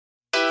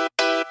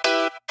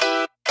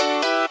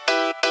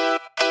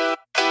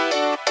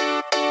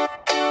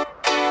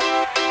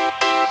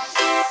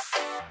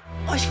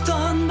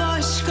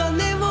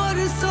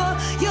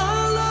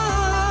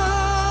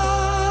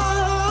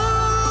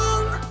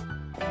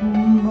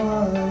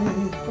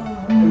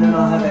and then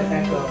I'll have it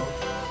echo.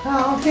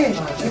 Oh, okay.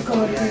 Echo,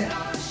 okay.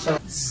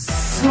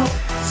 So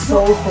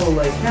soulful,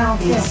 like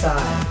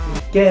inside.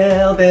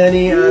 Gel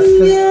beni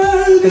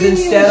aşk, because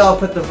instead I'll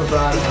put the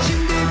vibrato.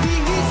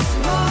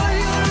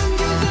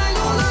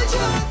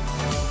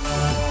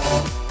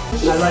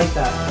 I like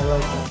that. I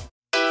like that.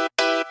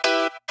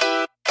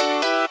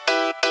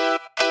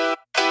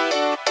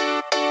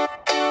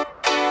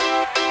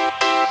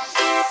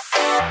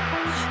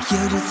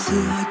 Yarısı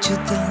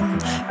acıdan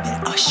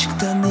ve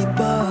aşktan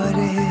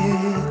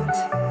ibaret.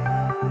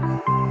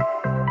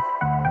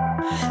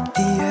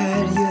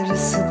 Diğer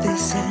yarısı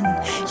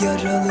desen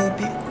yaralı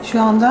bir...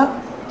 Şu anda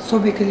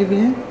Sobe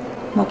klibinin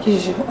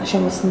makyaj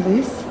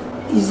aşamasındayız.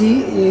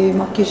 İzi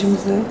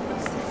makyajımızı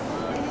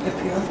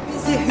yapıyor.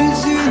 Bize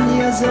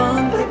hüzün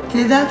yazan.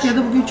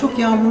 Philadelphia'da bugün çok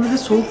yağmurlu ve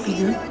soğuk bir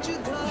gün.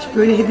 Hiç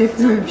böyle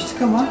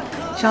hedeflememiştik ama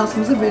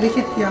şansımıza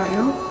bereket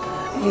yağıyor.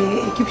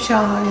 Ekip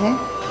şahane.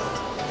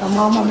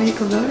 Tamam,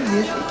 Amerikalı bir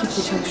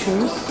ekiple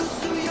çalışıyoruz.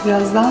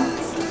 Birazdan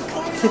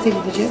sete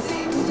gideceğiz.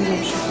 Orada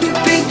görüşürüz.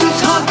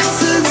 Düpedüz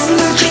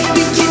haksızlık.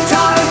 Bir git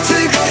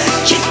artık.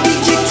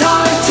 Bir git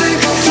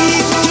artık.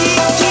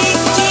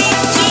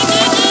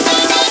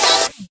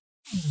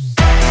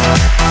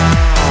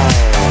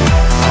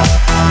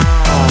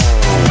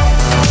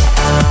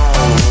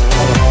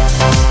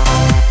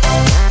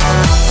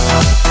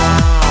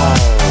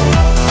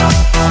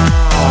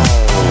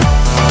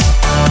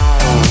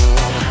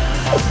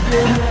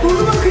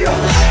 Burnum akıyor.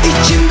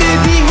 İçimde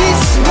bir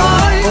his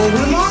var.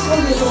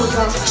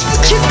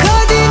 Çık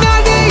hadi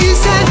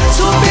neredeysen.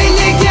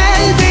 Sobeyle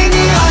gel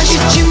beni aç.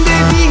 İçimde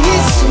bir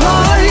his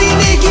var.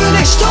 Yine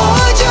güneş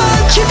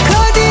doğacak. Çık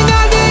hadi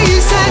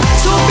neredeysen.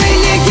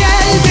 Sobeyle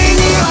gel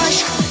beni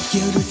aç.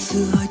 Yarısı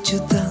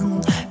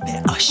acıdan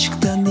ve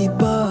aşktan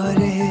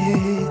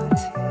ibaret.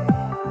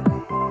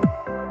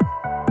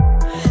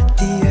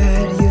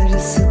 Diğer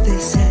yarısı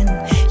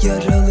desen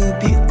yaralı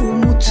bir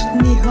umut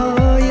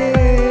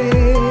nihayet.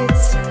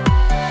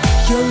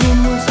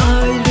 Yolumuz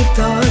ayrı,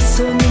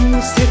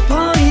 sonumuz hep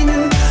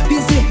aynı.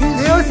 Bize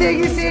hüzün. Merhaba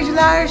sevgili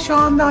seyirciler. Şu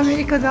anda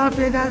Amerika'da,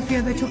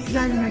 Philadelphia'da çok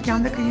güzel bir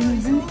mekanda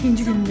klibimizin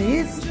ikinci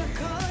günündeyiz.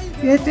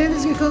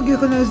 Yönetmenimiz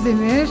Gökhan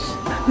Özdemir,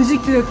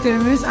 müzik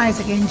direktörümüz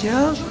Isaac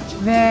Angel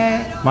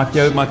ve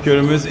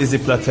Makyörümüz Izzy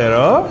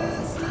Platero.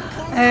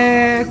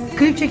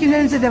 klip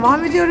çekimlerimize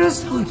devam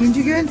ediyoruz. Bu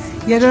ikinci gün.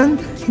 Yarın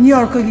New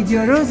York'a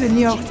gidiyoruz ve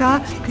New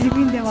York'ta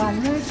klibin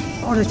devamını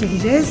orada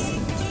çekeceğiz.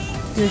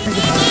 Görüşmek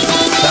üzere.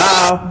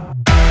 Ciao.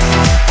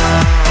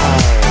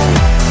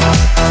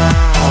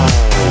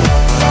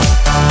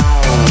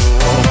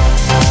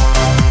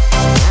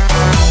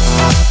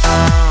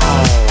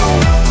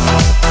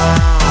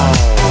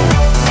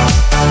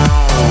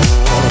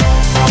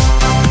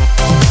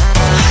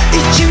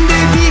 İçimde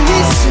bir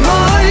his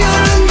var.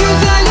 Yarın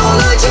güzel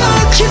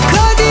olacak. Çık